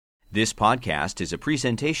This podcast is a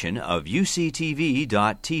presentation of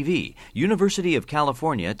UCTV.tv, University of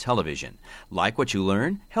California Television. Like what you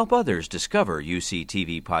learn? Help others discover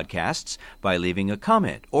UCTV podcasts by leaving a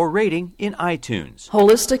comment or rating in iTunes.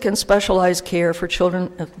 Holistic and specialized care for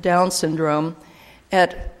children with Down syndrome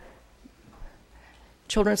at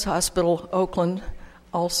Children's Hospital Oakland,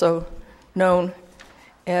 also known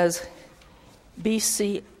as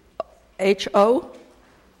BCHO,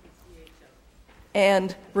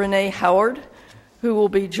 and Renee Howard, who will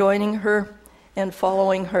be joining her and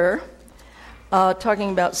following her,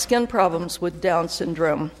 talking about skin problems with Down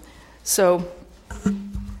syndrome. So,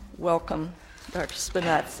 welcome, Dr.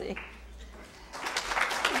 Spinazzi.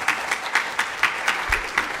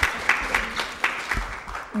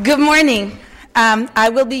 Good morning. I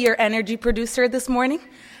will be your energy producer this morning.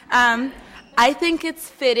 I think it's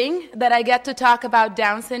fitting that I get to talk about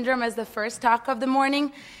Down syndrome as the first talk of the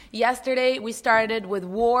morning. Yesterday, we started with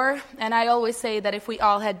war, and I always say that if we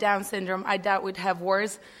all had Down syndrome, I doubt we'd have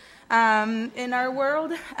wars in our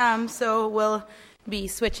world. So we'll be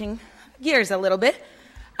switching gears a little bit.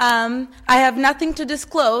 I have nothing to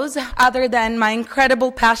disclose other than my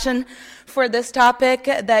incredible passion for this topic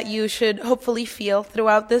that you should hopefully feel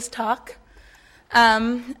throughout this talk.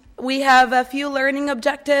 We have a few learning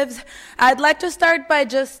objectives. I'd like to start by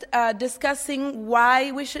just discussing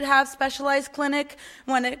why we should have specialized clinic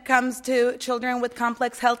when it comes to children with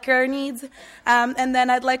complex healthcare needs. And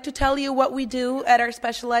then I'd like to tell you what we do at our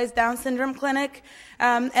specialized Down syndrome clinic.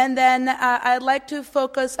 And then I'd like to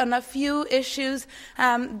focus on a few issues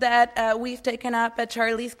that we've taken up at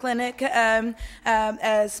Charlie's clinic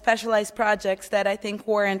as specialized projects that I think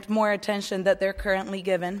warrant more attention that they're currently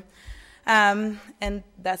given. And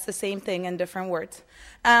that's the same thing in different words.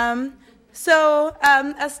 So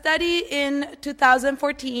a study in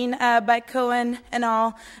 2014 by Cohen and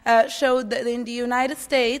al. Showed that in the United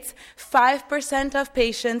States, 5% of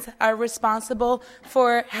patients are responsible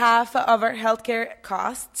for half of our healthcare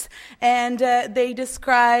costs. And they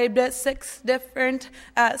described 6 different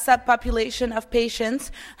subpopulation of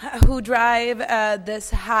patients who drive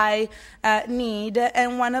this high need.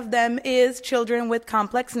 And one of them is children with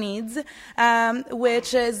complex needs,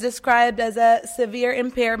 which is described as a severe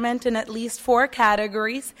impairment in at least 4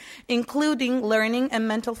 categories, including learning and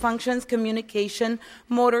mental functions, communication,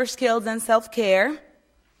 motor skills, and self-care,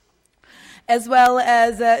 as well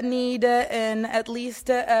as a need in at least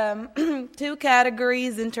 2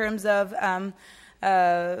 categories in terms of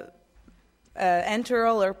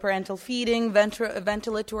enteral or parental feeding,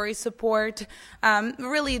 ventilatory support,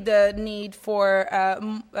 really the need for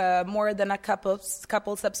more than a couple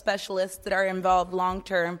subspecialists that are involved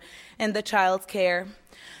long-term in the child's care.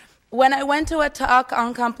 When I went to a talk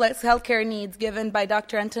on complex healthcare needs given by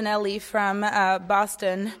Dr. Antonelli from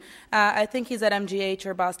Boston, I think he's at MGH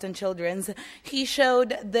or Boston Children's, he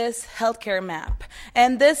showed this healthcare map.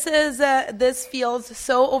 And this feels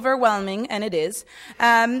so overwhelming, and it is.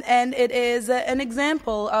 And it is an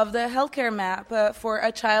example of the healthcare map for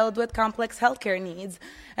a child with complex healthcare needs.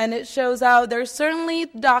 And it shows how there's certainly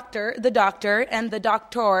the doctor and the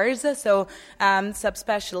doctors, so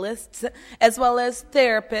subspecialists, as well as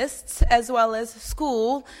therapists, as well as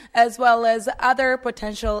school, as well as other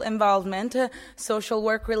potential involvement, social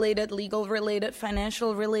work related, legal related,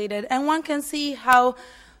 financial related. And one can see how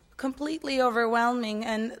completely overwhelming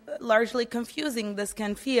and largely confusing this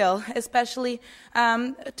can feel, especially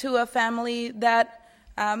to a family that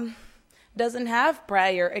doesn't have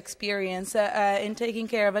prior experience in taking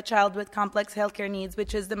care of a child with complex healthcare needs,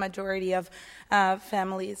 which is the majority of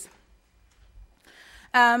families.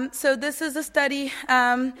 So this is a study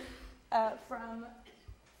from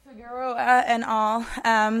Figueroa and al.,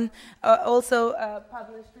 also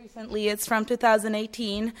published recently. It's from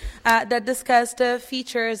 2018, that discussed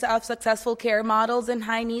features of successful care models in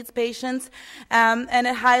high-needs patients, and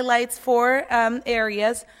it highlights 4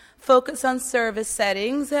 areas. Focus on service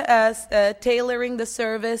settings, tailoring the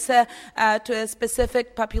service to a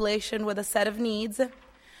specific population with a set of needs.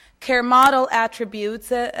 Care model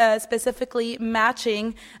attributes, specifically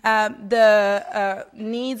matching the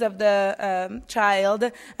needs of the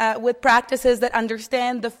child with practices that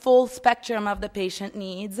understand the full spectrum of the patient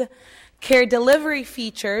needs. Care delivery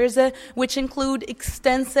features, which include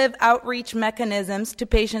extensive outreach mechanisms to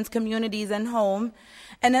patients' communities and home,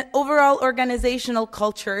 and overall organizational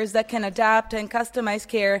cultures that can adapt and customize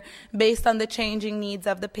care based on the changing needs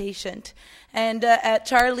of the patient. And at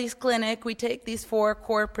Charlie's clinic, we take these 4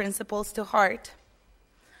 core principles to heart.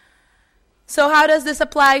 So how does this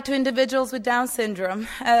apply to individuals with Down syndrome?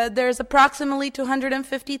 There's approximately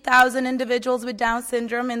 250,000 individuals with Down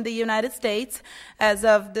syndrome in the United States as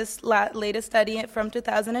of this latest study from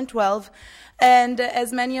 2012. And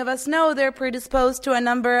as many of us know, they're predisposed to a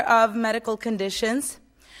number of medical conditions.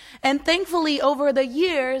 And thankfully, over the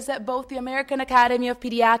years, both the American Academy of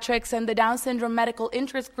Pediatrics and the Down Syndrome Medical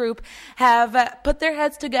Interest Group have put their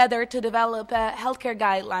heads together to develop healthcare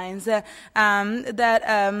guidelines that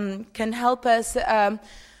can help us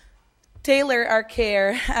tailor our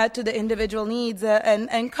care to the individual needs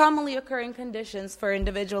and commonly occurring conditions for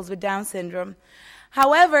individuals with Down syndrome.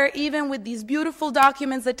 However, even with these beautiful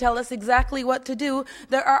documents that tell us exactly what to do,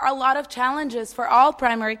 there are a lot of challenges for all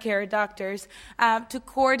primary care doctors to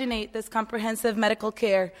coordinate this comprehensive medical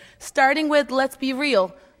care. Starting with, let's be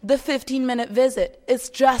real, the 15-minute visit. It's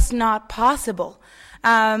just not possible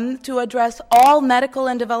to address all medical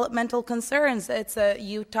and developmental concerns. It's a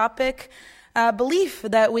utopic belief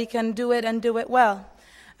that we can do it and do it well.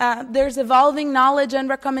 There's evolving knowledge and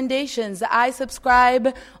recommendations. I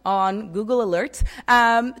subscribe on Google Alerts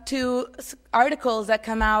to articles that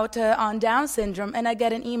come out on Down syndrome, and I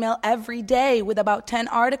get an email every day with about 10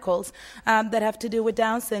 articles that have to do with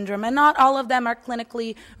Down syndrome. And not all of them are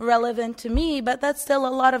clinically relevant to me, but that's still a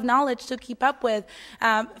lot of knowledge to keep up with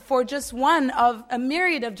for just one of a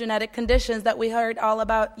myriad of genetic conditions that we heard all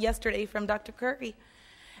about yesterday from Dr. Curry.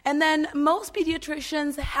 And then most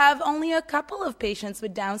pediatricians have only a couple of patients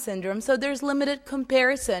with Down syndrome, so there's limited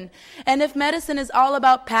comparison. And if medicine is all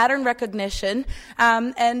about pattern recognition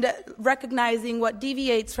and recognizing what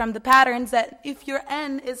deviates from the patterns, that if your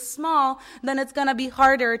N is small, then it's going to be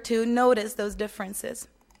harder to notice those differences.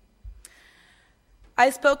 I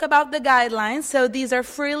spoke about the guidelines, so these are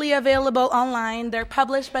freely available online. They're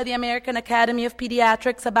published by the American Academy of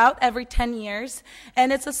Pediatrics about every 10 years,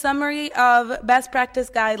 and it's a summary of best practice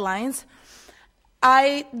guidelines.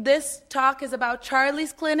 This talk is about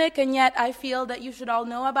Charlie's Clinic, and yet I feel that you should all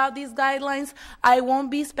know about these guidelines. I won't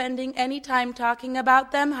be spending any time talking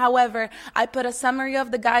about them. However, I put a summary of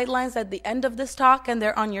the guidelines at the end of this talk, and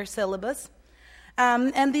they're on your syllabus.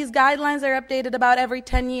 And these guidelines are updated about every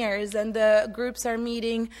 10 years, and the groups are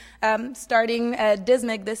meeting starting at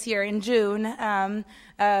DISMIC this year in June to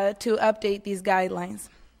update these guidelines.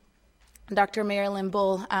 Dr. Marilyn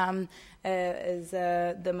Bull is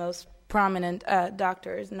the most prominent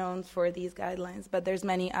doctor is known for these guidelines, but there's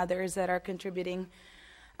many others that are contributing.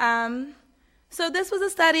 So this was a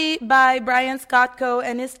study by Brian Skotko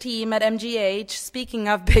and his team at MGH. Speaking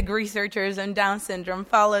of big researchers on Down syndrome,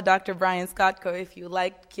 follow Dr. Brian Skotko if you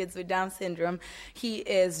like kids with Down syndrome. He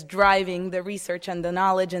is driving the research and the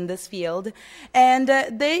knowledge in this field. And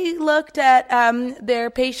they looked at their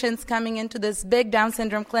patients coming into this big Down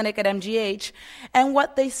syndrome clinic at MGH. And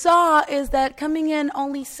what they saw is that coming in,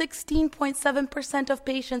 only 16.7% of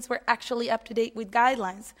patients were actually up to date with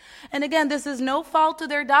guidelines. And again, this is no fault to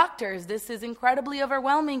their doctors. This is incredibly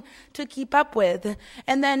overwhelming to keep up with.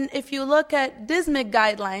 And then if you look at DISMIC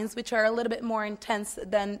guidelines, which are a little bit more intense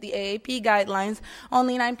than the AAP guidelines,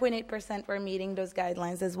 only 9.8% were meeting those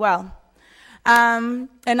guidelines as well.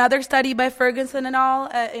 Another study by Ferguson et al.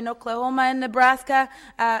 In Oklahoma and Nebraska,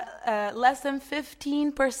 less than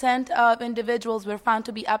 15% of individuals were found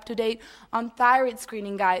to be up to date on thyroid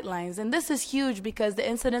screening guidelines. And this is huge because the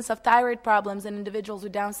incidence of thyroid problems in individuals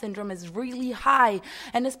with Down syndrome is really high.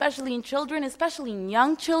 And especially in children, especially in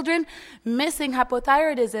young children, missing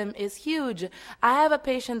hypothyroidism is huge. I have a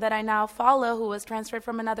patient that I now follow who was transferred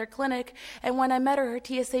from another clinic, and when I met her, her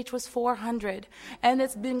TSH was 400. And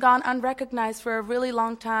it's been gone unrecognized for a really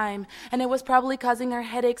long time, and it was probably causing her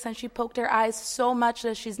headaches, and she poked her eyes so much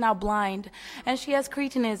that she's now blind. And she has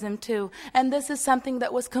cretinism too, and this is something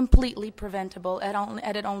that was completely preventable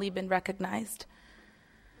had it only been recognized.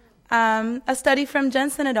 A study from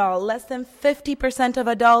Jensen et al. Less than 50% of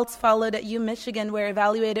adults followed at UMichigan were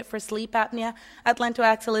evaluated for sleep apnea,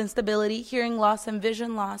 atlantoaxial instability, hearing loss, and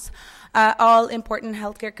vision loss, all important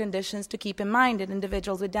healthcare conditions to keep in mind in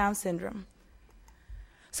individuals with Down syndrome.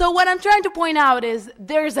 So what I'm trying to point out is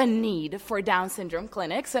there's a need for Down syndrome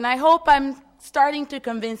clinics, and I hope I'm starting to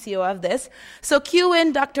convince you of this. So cue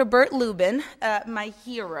in Dr. Bert Lubin, my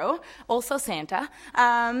hero, also Santa.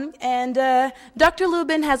 And Dr.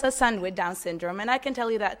 Lubin has a son with Down syndrome, and I can tell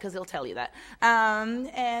you that because he'll tell you that.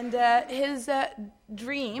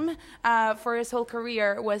 dream for his whole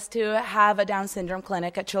career was to have a Down syndrome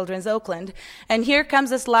clinic at Children's Oakland. And here comes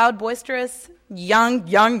this loud, boisterous, young,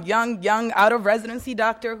 out of residency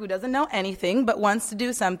doctor who doesn't know anything but wants to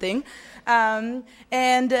do something.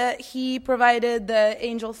 And he provided the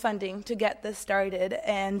angel funding to get this started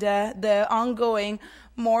and the ongoing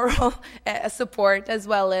moral support as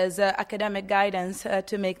well as academic guidance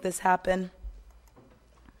to make this happen.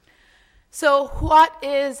 So what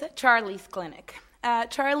is Charlie's Clinic?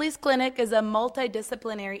 Charlie's Clinic is a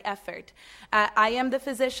multidisciplinary effort. I am the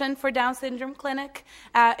physician for Down Syndrome Clinic.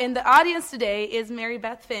 In the audience today is Mary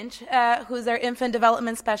Beth Finch, who's our infant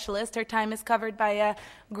development specialist. Her time is covered by a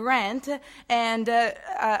grant, and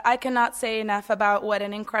I cannot say enough about what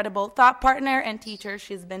an incredible thought partner and teacher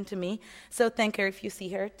she's been to me, so thank her if you see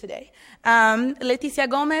her today. Leticia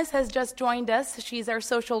Gomez has just joined us. She's our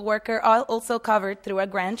social worker, also covered through a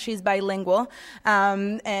grant. She's bilingual,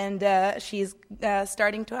 and she's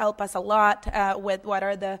starting to help us a lot with what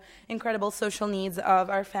are the incredible social needs of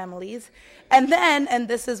our families. And then, and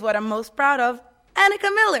this is what I'm most proud of,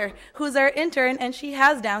 Annika Miller, who's our intern, and she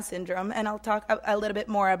has Down syndrome, and I'll talk a little bit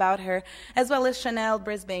more about her, as well as Chanel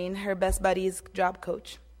Brisbane, her best buddy's job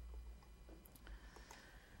coach.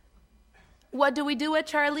 What do we do at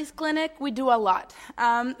Charlie's Clinic? We do a lot.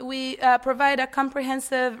 We provide a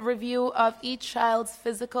comprehensive review of each child's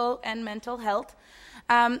physical and mental health.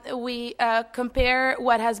 We compare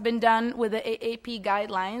what has been done with the AAP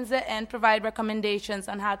guidelines and provide recommendations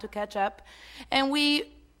on how to catch up. And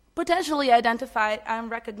we potentially identify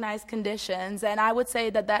unrecognized conditions, and I would say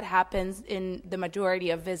that that happens in the majority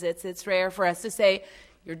of visits. It's rare for us to say,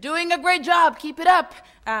 "You're doing a great job, keep it up,"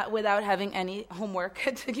 without having any homework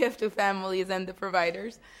to give to families and the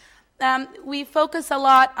providers. We focus a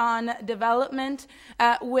lot on development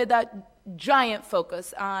with a giant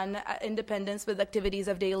focus on independence with activities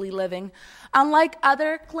of daily living. Unlike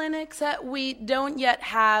other clinics, we don't yet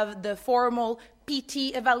have the formal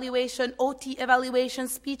PT evaluation, OT evaluation,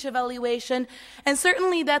 speech evaluation, and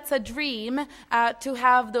certainly that's a dream to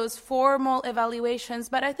have those formal evaluations,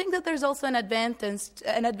 but I think that there's also an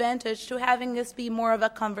advantage to having this be more of a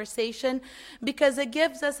conversation because it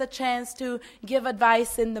gives us a chance to give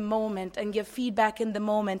advice in the moment and give feedback in the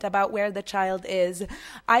moment about where the child is.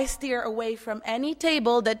 I steer away from any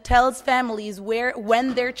table that tells families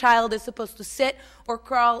when their child is supposed to sit or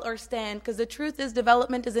crawl or stand, because the truth is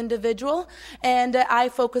development is individual, and I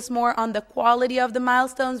focus more on the quality of the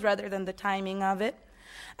milestones rather than the timing of it.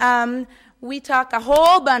 We talk a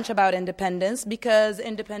whole bunch about independence because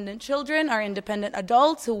independent children are independent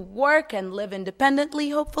adults who work and live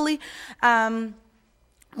independently, hopefully.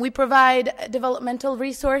 We provide developmental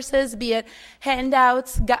resources, be it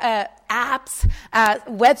handouts, apps,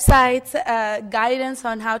 websites, guidance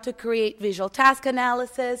on how to create visual task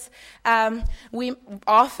analysis. We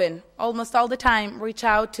often, almost all the time, reach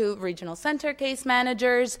out to regional center case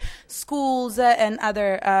managers, schools, and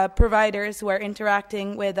other providers who are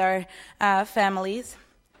interacting with our families.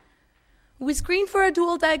 We screen for a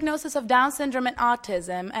dual diagnosis of Down syndrome and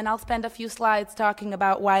autism, and I'll spend a few slides talking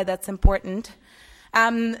about why that's important.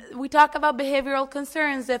 We talk about behavioral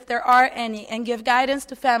concerns, if there are any, and give guidance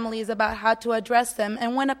to families about how to address them,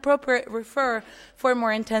 and when appropriate, refer for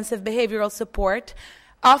more intensive behavioral support.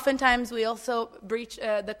 Oftentimes, we also broach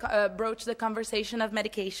the conversation of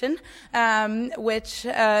medication, which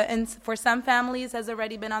for some families has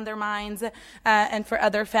already been on their minds, and for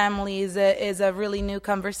other families is a really new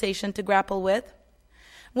conversation to grapple with.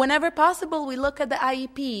 Whenever possible, we look at the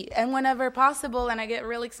IEP, and whenever possible, and I get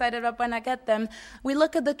really excited up when I get them, we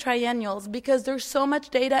look at the triennials because there's so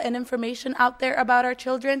much data and information out there about our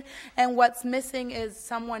children, and what's missing is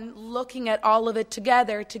someone looking at all of it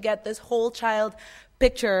together to get this whole child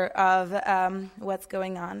picture of what's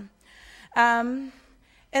going on.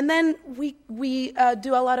 And then we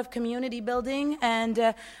do a lot of community building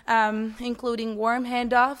and including warm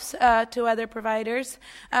handoffs to other providers.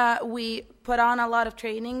 We put on a lot of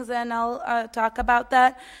trainings, and I'll talk about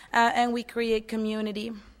that, and we create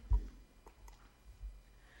community.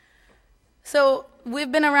 So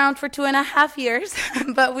we've been around for 2.5 years,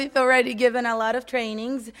 but we've already given a lot of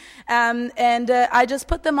trainings. And I just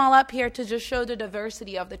put them all up here to just show the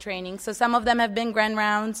diversity of the training. So some of them have been grand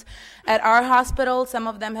rounds at our hospital. Some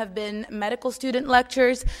of them have been medical student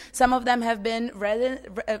lectures. Some of them have been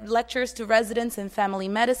lectures to residents in family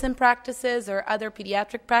medicine practices or other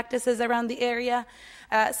pediatric practices around the area.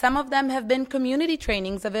 Some of them have been community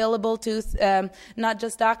trainings available to not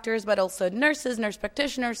just doctors, but also nurses, nurse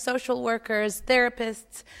practitioners, social workers,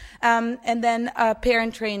 therapists, and then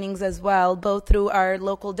parent trainings as well, both through our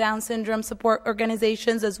local Down syndrome support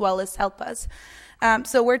organizations as well as Help Us.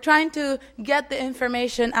 So we're trying to get the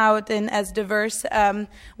information out in as diverse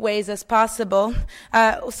ways as possible.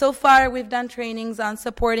 So far, we've done trainings on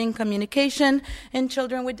supporting communication in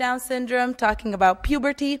children with Down syndrome, talking about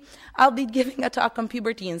puberty. I'll be giving a talk on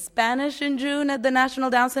puberty in Spanish in June at the National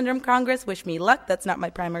Down Syndrome Congress. Wish me luck. That's not my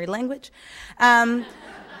primary language.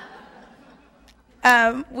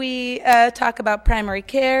 We talk about primary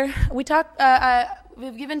care.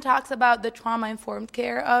 We've given talks about the trauma-informed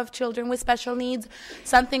care of children with special needs,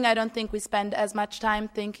 something I don't think we spend as much time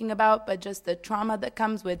thinking about, but just the trauma that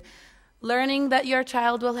comes with learning that your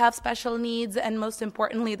child will have special needs, and most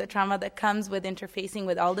importantly, the trauma that comes with interfacing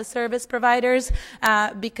with all the service providers,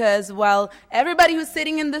 because while everybody who's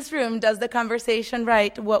sitting in this room does the conversation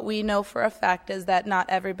right, what we know for a fact is that not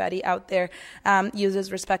everybody out there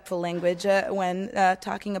uses respectful language when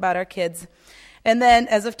talking about our kids. And then,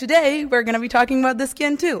 as of today, we're going to be talking about the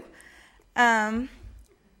skin, too. And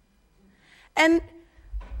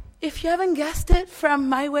if you haven't guessed it from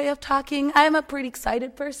my way of talking, I am a pretty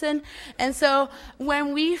excited person. And so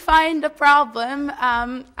when we find a problem,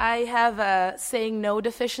 I have a saying no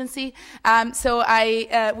deficiency. So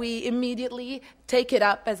we immediately take it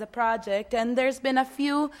up as a project. And there's been a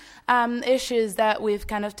few issues that we've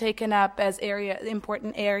kind of taken up as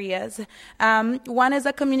important areas. One is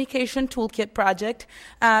a communication toolkit project.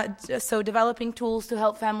 So developing tools to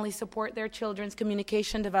help families support their children's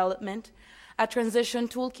communication development. A transition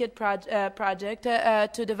toolkit project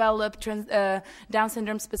to develop Down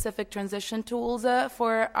syndrome-specific transition tools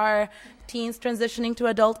for our teens transitioning to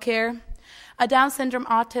adult care. A Down syndrome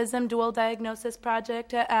autism dual diagnosis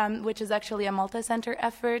project, which is actually a multi-center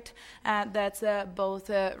effort that's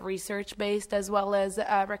both research-based as well as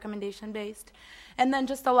recommendation-based. And then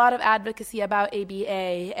just a lot of advocacy about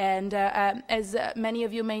ABA. And as many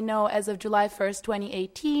of you may know, as of July 1st,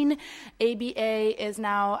 2018, ABA is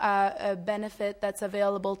now a benefit that's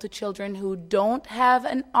available to children who don't have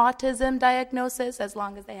an autism diagnosis as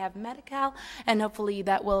long as they have Medi-Cal. And hopefully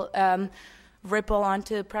that will ripple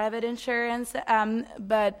onto private insurance,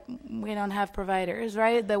 but we don't have providers,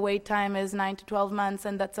 right? The wait time is 9 to 12 months,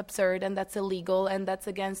 and that's absurd, and that's illegal, and that's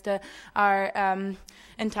against our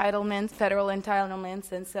entitlements, federal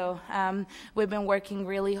entitlements, and so we've been working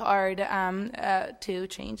really hard to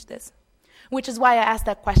change this. Which is why I asked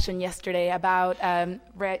that question yesterday about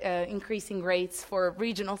increasing rates for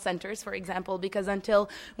regional centers, for example, because until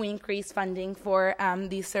we increase funding for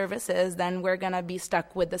these services, then we're going to be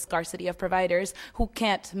stuck with the scarcity of providers who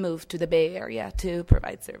can't move to the Bay Area to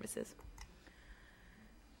provide services.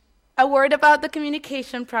 A word about the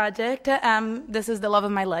communication project. This is the love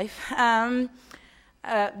of my life.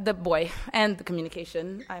 The boy and the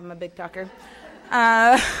communication. I'm a big talker.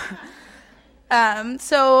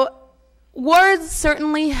 So words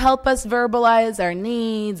certainly help us verbalize our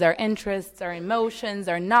needs, our interests, our emotions,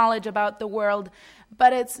 our knowledge about the world,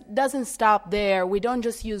 but it doesn't stop there. We don't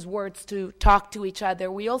just use words to talk to each other.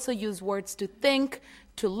 We also use words to think,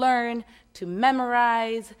 to learn, to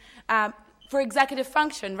memorize, for executive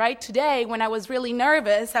function, right? Today, when I was really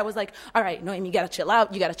nervous, I was like, all right, Noemi, you gotta chill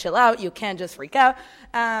out, you can't just freak out.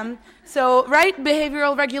 So, right,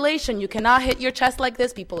 behavioral regulation, you cannot hit your chest like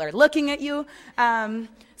this, people are looking at you.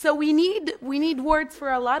 So we need words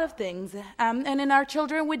for a lot of things. And in our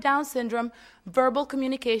children with Down syndrome, verbal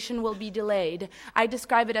communication will be delayed. I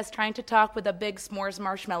describe it as trying to talk with a big s'mores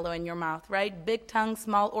marshmallow in your mouth, right? Big tongue,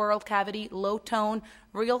 small oral cavity, low tone,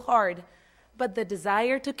 real hard. But the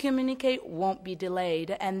desire to communicate won't be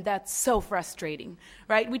delayed, and that's so frustrating,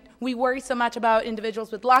 right? We worry so much about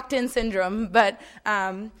individuals with locked-in syndrome, but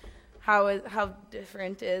how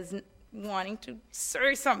different is wanting to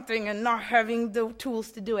say something and not having the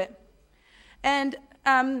tools to do it. And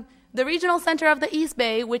the Regional Center of the East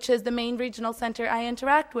Bay, which is the main regional center I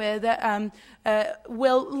interact with,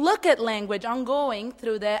 will look at language ongoing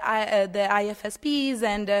through the IFSPs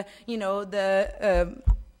and the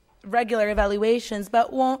regular evaluations,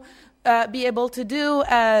 but won't be able to do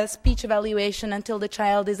a speech evaluation until the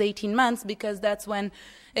child is 18 months, because that's when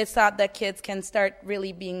it's thought that kids can start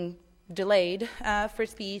really being delayed for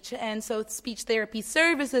speech, and so speech therapy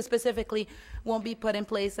services specifically won't be put in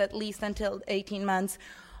place at least until 18 months.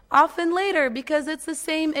 Often later, because it's the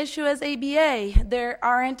same issue as ABA. There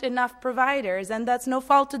aren't enough providers, and that's no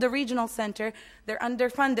fault to the regional center. They're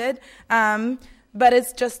underfunded, but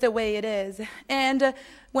it's just the way it is. And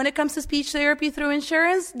when it comes to speech therapy through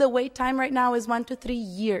insurance, the wait time right now is 1 to 3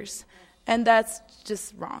 years, and that's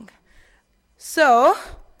just wrong. So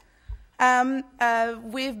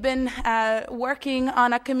We've been working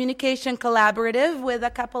on a communication collaborative with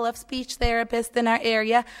a couple of speech therapists in our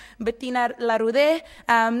area, Bettina Larude,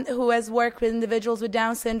 who has worked with individuals with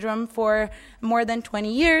Down syndrome for more than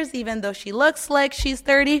 20 years, even though she looks like she's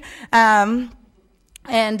 30.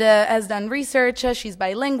 And has done research. She's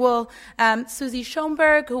bilingual. Susie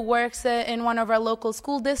Schoenberg, who works in one of our local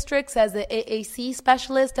school districts as the AAC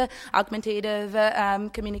specialist, augmentative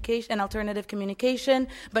communication and alternative communication,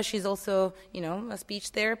 but she's also, a speech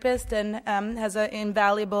therapist and has an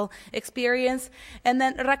invaluable experience. And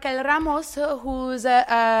then Raquel Ramos, who's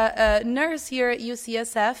a nurse here at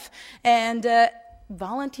UCSF, and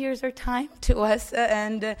volunteers her time to us,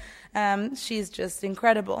 and she's just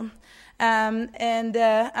incredible. Our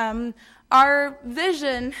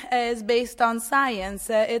vision is based on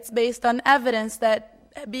science. It's based on evidence that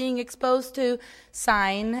being exposed to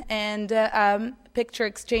sign and picture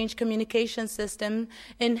exchange communication system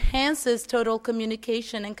enhances total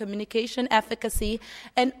communication and communication efficacy,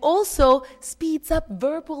 and also speeds up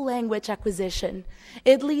verbal language acquisition.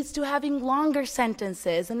 It leads to having longer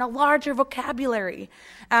sentences and a larger vocabulary,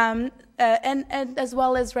 and as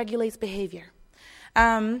well as regulates behavior.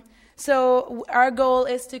 So our goal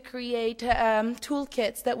is to create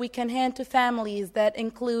toolkits that we can hand to families that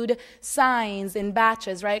include signs in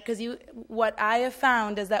batches, right? Because what I have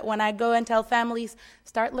found is that when I go and tell families,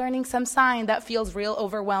 start learning some sign, that feels real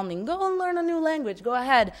overwhelming. Go and learn a new language. Go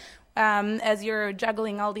ahead. As you're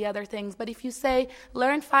juggling all the other things. But if you say,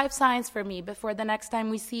 learn 5 signs for me before the next time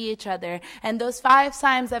we see each other, and those 5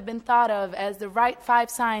 signs have been thought of as the right 5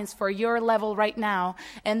 signs for your level right now,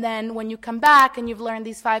 and then when you come back and you've learned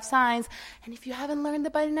these 5 signs, and if you haven't learned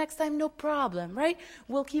it by the next time, no problem, right?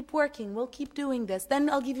 We'll keep working, we'll keep doing this. Then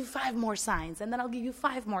I'll give you 5 more signs, and then I'll give you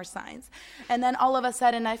 5 more signs. And then all of a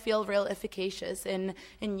sudden I feel real efficacious in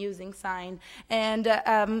using sign. And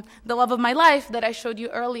the love of my life that I showed you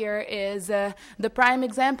earlier is the prime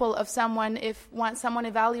example of someone, once someone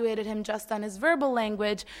evaluated him just on his verbal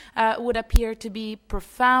language, would appear to be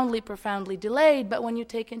profoundly delayed, but when you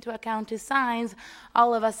take into account his signs,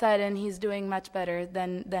 all of a sudden he's doing much better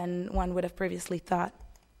than one would have previously thought.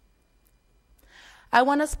 I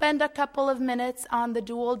want to spend a couple of minutes on the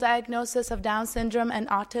dual diagnosis of Down syndrome and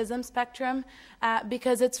autism spectrum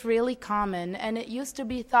because it's really common. And it used to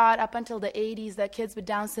be thought up until the 80s that kids with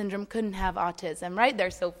Down syndrome couldn't have autism, right? They're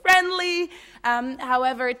so friendly.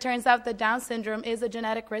 However, it turns out that Down syndrome is a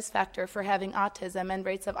genetic risk factor for having autism, and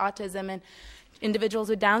rates of autism and individuals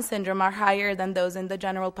with Down syndrome are higher than those in the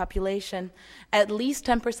general population. At least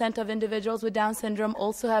 10% of individuals with Down syndrome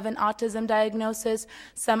also have an autism diagnosis.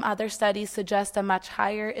 Some other studies suggest a much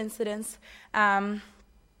higher incidence. And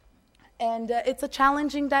it's a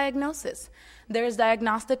challenging diagnosis. There's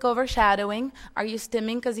diagnostic overshadowing. Are you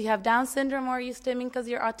stimming because you have Down syndrome, or are you stimming because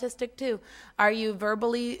you're autistic too? Are you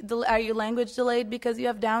language delayed because you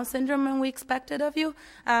have Down syndrome and we expect it of you?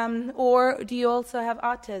 Or do you also have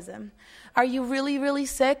autism? Are you really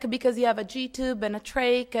sick because you have a G-tube and a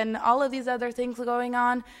trach and all of these other things going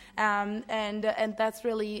on? And that's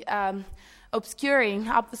really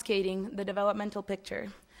obfuscating the developmental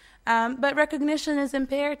picture. But recognition is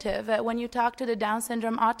imperative. When you talk to the Down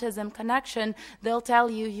syndrome autism connection, they'll tell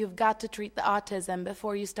you you've got to treat the autism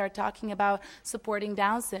before you start talking about supporting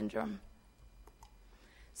Down syndrome.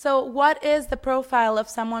 So what is the profile of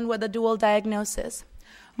someone with a dual diagnosis?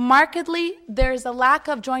 Markedly, there's a lack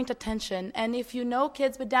of joint attention. And if you know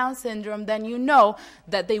kids with Down syndrome, then you know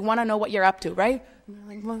that they want to know what you're up to, right?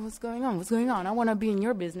 Like, what's going on? What's going on? I want to be in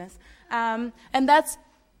your business. And that's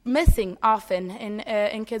missing often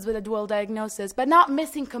in kids with a dual diagnosis, but not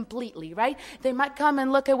missing completely, right? They might come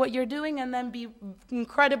and look at what you're doing and then be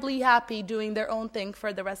incredibly happy doing their own thing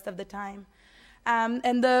for the rest of the time.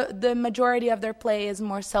 And the majority of their play is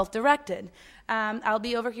more self-directed. I'll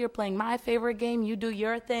be over here playing my favorite game, you do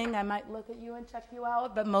your thing, I might look at you and check you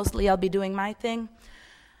out, but mostly I'll be doing my thing.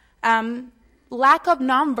 Lack of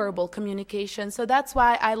nonverbal communication. So that's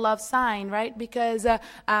why I love sign, right? Because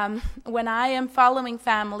when I am following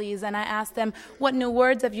families and I ask them, what new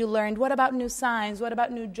words have you learned? What about new signs? What about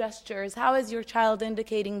new gestures? How is your child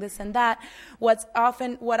indicating this and that? What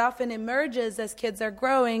often emerges as kids are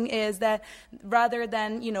growing is that rather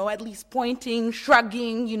than, at least pointing,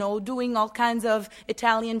 shrugging, doing all kinds of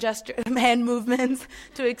Italian gesture, hand movements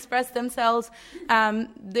to express themselves,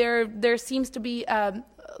 there seems to be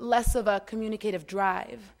less of a communicative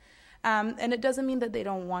drive. And it doesn't mean that they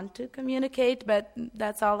don't want to communicate, but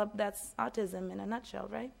that's autism in a nutshell,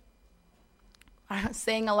 right? I'm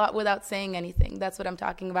saying a lot without saying anything. That's what I'm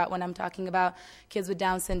talking about when I'm talking about kids with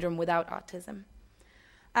Down syndrome without autism.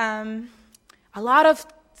 A lot of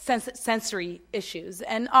sensory issues.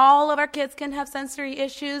 And all of our kids can have sensory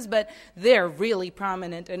issues, but they're really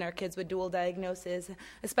prominent in our kids with dual diagnosis,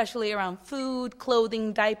 especially around food,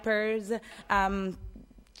 clothing, diapers,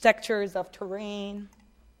 textures of terrain.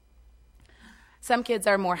 Some kids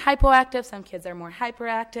are more hypoactive, some kids are more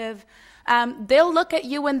hyperactive. They'll look at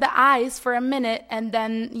you in the eyes for a minute, and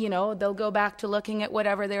then, they'll go back to looking at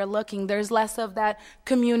whatever they're looking. There's less of that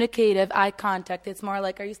communicative eye contact. It's more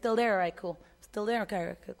like, are you still there? All right, cool. Still there?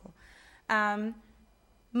 Okay, cool.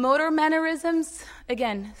 Motor mannerisms,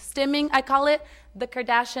 again, stimming, I call it the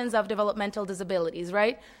Kardashians of developmental disabilities,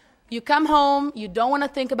 right? You come home, you don't want to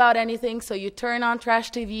think about anything, so you turn on trash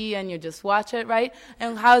TV and you just watch it, right?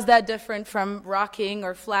 And how's that different from rocking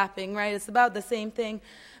or flapping, right? It's about the same thing.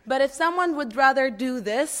 But if someone would rather do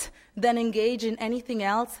this than engage in anything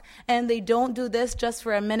else, and they don't do this just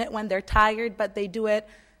for a minute when they're tired, but they do it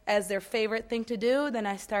as their favorite thing to do, then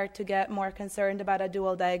I start to get more concerned about a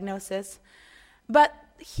dual diagnosis. But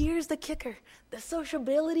here's the kicker. The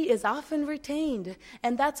sociability is often retained.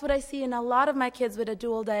 And that's what I see in a lot of my kids with a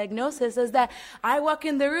dual diagnosis, is that I walk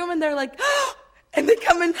in the room and they're like, oh! And they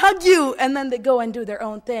come and hug you, and then they go and do their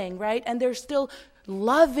own thing, right? And they're still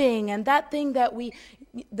loving. And that thing that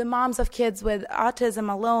the moms of kids with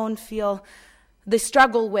autism alone feel they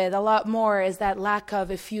struggle with a lot more is that lack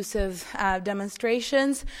of effusive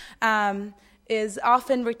demonstrations. Is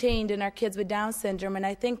often retained in our kids with Down syndrome, and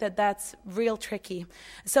I think that that's real tricky.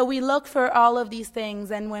 So we look for all of these things,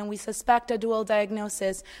 and when we suspect a dual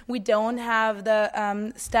diagnosis, we don't have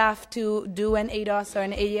the staff to do an ADOS or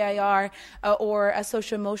an ADIR or a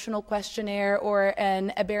social-emotional questionnaire or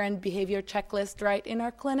an aberrant behavior checklist right in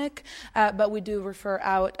our clinic, but we do refer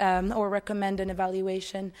out or recommend an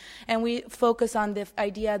evaluation. And we focus on the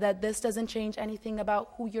idea that this doesn't change anything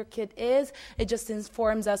about who your kid is, it just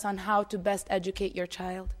informs us on how to best educate your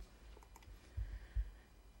child.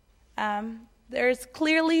 There's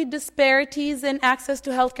clearly disparities in access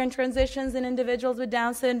to healthcare transitions in individuals with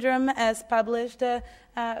Down syndrome, as published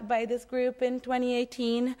by this group in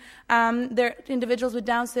 2018. Individuals with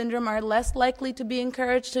Down syndrome are less likely to be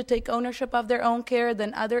encouraged to take ownership of their own care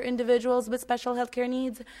than other individuals with special healthcare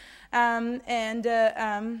needs.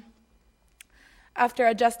 After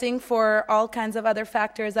adjusting for all kinds of other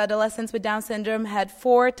factors, adolescents with Down syndrome had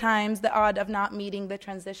 4 times the odd of not meeting the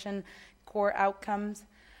transition core outcomes.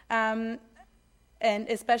 And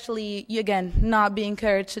especially, again, not being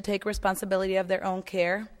encouraged to take responsibility of their own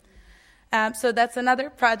care. So that's another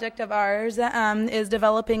project of ours, is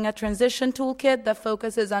developing a transition toolkit that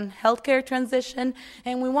focuses on healthcare transition.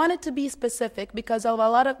 And we want it to be specific because of a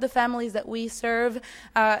lot of the families that we serve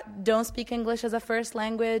don't speak English as a first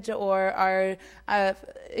language or are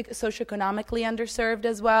socioeconomically underserved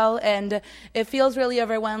as well. And it feels really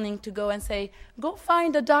overwhelming to go and say, go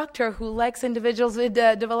find a doctor who likes individuals with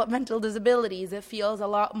developmental disabilities. It feels a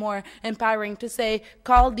lot more empowering to say,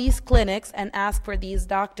 call these clinics and ask for these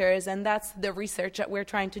doctors. And that's the research that we're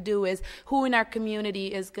trying to do, is who in our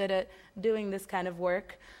community is good at doing this kind of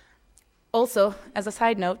work. Also, as a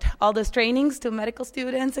side note, all those trainings to medical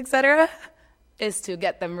students, etc., is to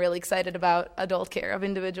get them really excited about adult care of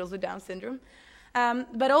individuals with Down syndrome.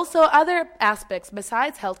 But also other aspects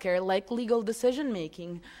besides healthcare, like legal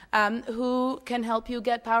decision-making, who can help you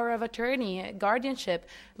get power of attorney, guardianship,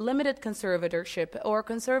 limited conservatorship, or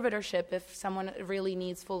conservatorship if someone really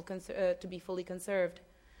needs to be fully conserved.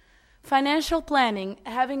 Financial planning.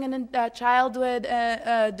 Having a child with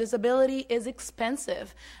a disability is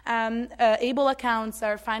expensive. ABLE accounts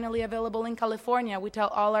are finally available in California. We tell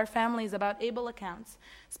all our families about ABLE accounts.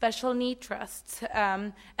 Special need trusts.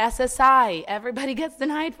 SSI. Everybody gets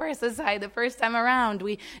denied for SSI the first time around.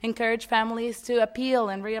 We encourage families to appeal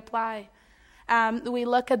and reapply. We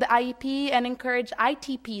look at the IEP and encourage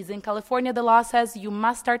ITPs. In California, the law says you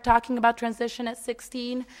must start talking about transition at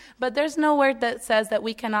 16, but there's no word that says that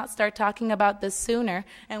we cannot start talking about this sooner,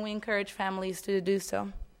 and we encourage families to do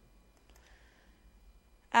so.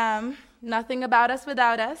 Nothing about us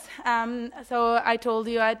without us. So I told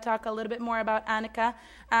you I'd talk a little bit more about Annika.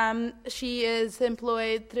 She is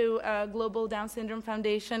employed through a Global Down Syndrome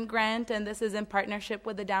Foundation grant, and this is in partnership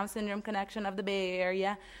with the Down Syndrome Connection of the Bay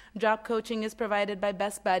Area. Job coaching is provided by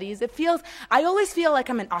Best Buddies. I always feel like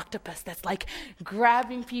I'm an octopus that's like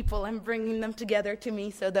grabbing people and bringing them together to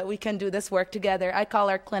me so that we can do this work together. I call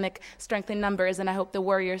our clinic Strength in Numbers, and I hope the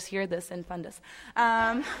Warriors hear this and fund us.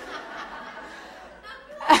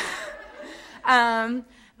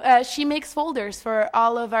 She makes folders for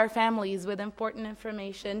all of our families with important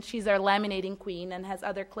information. She's our laminating queen and has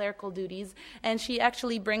other clerical duties. And she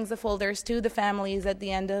actually brings the folders to the families at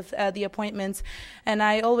the end of the appointments. And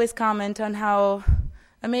I always comment on how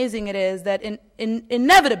amazing it is that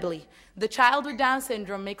inevitably the child with Down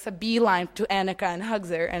syndrome makes a beeline to Annika and hugs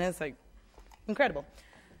her, and it's like incredible.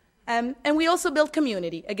 And we also build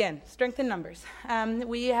community. Again, strength in numbers.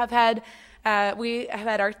 We have had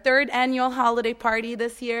our third annual holiday party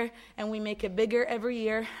this year, and we make it bigger every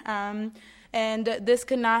year. And this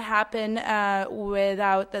could not happen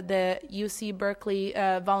without the UC Berkeley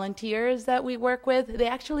volunteers that we work with. They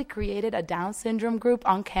actually created a Down syndrome group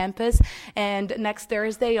on campus, and next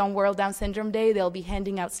Thursday on World Down Syndrome Day, they'll be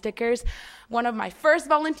handing out stickers. One of my first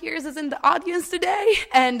volunteers is in the audience today,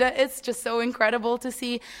 and it's just so incredible to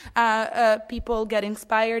see people get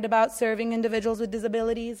inspired about serving individuals with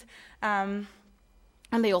disabilities.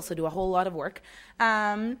 And they also do a whole lot of work.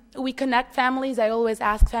 We connect families. I always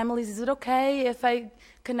ask families, is it okay if I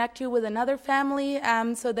connect you with another family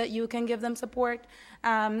so that you can give them support?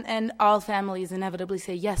 And all families inevitably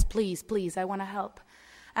say, yes, please, please, I want to help.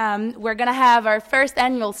 We're going to have our first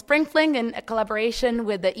annual Spring Fling in collaboration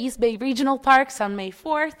with the East Bay Regional Parks on May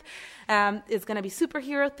 4th. It's going to be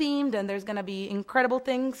superhero themed, and there's going to be incredible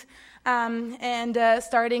things. And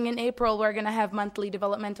starting in April, we're going to have monthly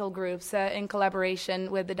developmental groups in collaboration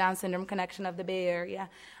with the Down Syndrome Connection of the Bay Area.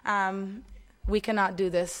 We cannot do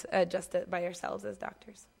this just by ourselves as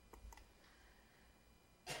doctors.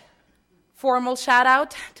 Formal shout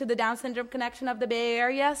out to the Down Syndrome Connection of the Bay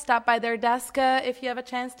Area. Stop by their desk if you have a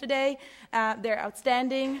chance today. They're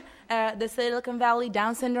outstanding. The Silicon Valley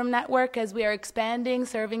Down Syndrome Network, as we are expanding,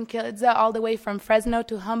 serving kids all the way from Fresno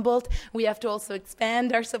to Humboldt, we have to also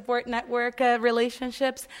expand our support network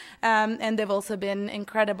relationships, and they've also been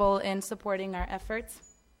incredible in supporting our efforts.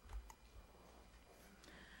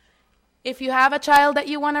 If you have a child that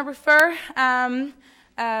you want to refer,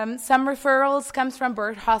 some referrals comes from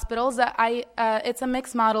birth hospitals. It's a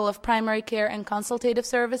mixed model of primary care and consultative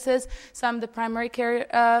services. So I'm the primary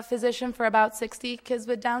care physician for about 60 kids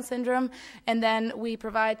with Down syndrome, and then we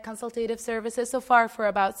provide consultative services so far for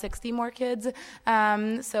about 60 more kids.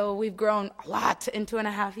 So we've grown a lot in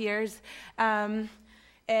 2.5 years.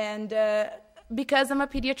 Because I'm a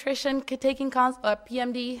pediatrician taking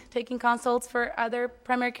PMD, taking consults for other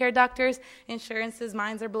primary care doctors, insurances,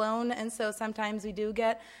 minds are blown, and so sometimes we do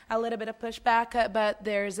get a little bit of pushback, but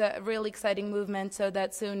there's a really exciting movement so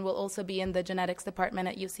that soon we'll also be in the genetics department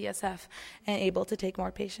at UCSF and able to take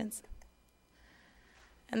more patients.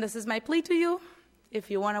 And this is my plea to you. If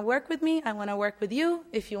you want to work with me, I want to work with you.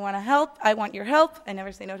 If you want to help, I want your help. I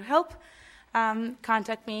never say no to help.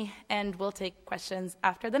 Contact me, and we'll take questions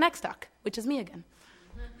after the next talk, which is me again.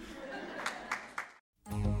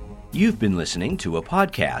 You've been listening to a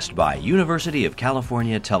podcast by University of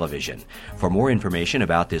California Television. For more information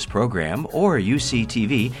about this program or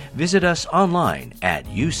UCTV, visit us online at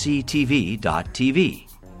uctv.tv.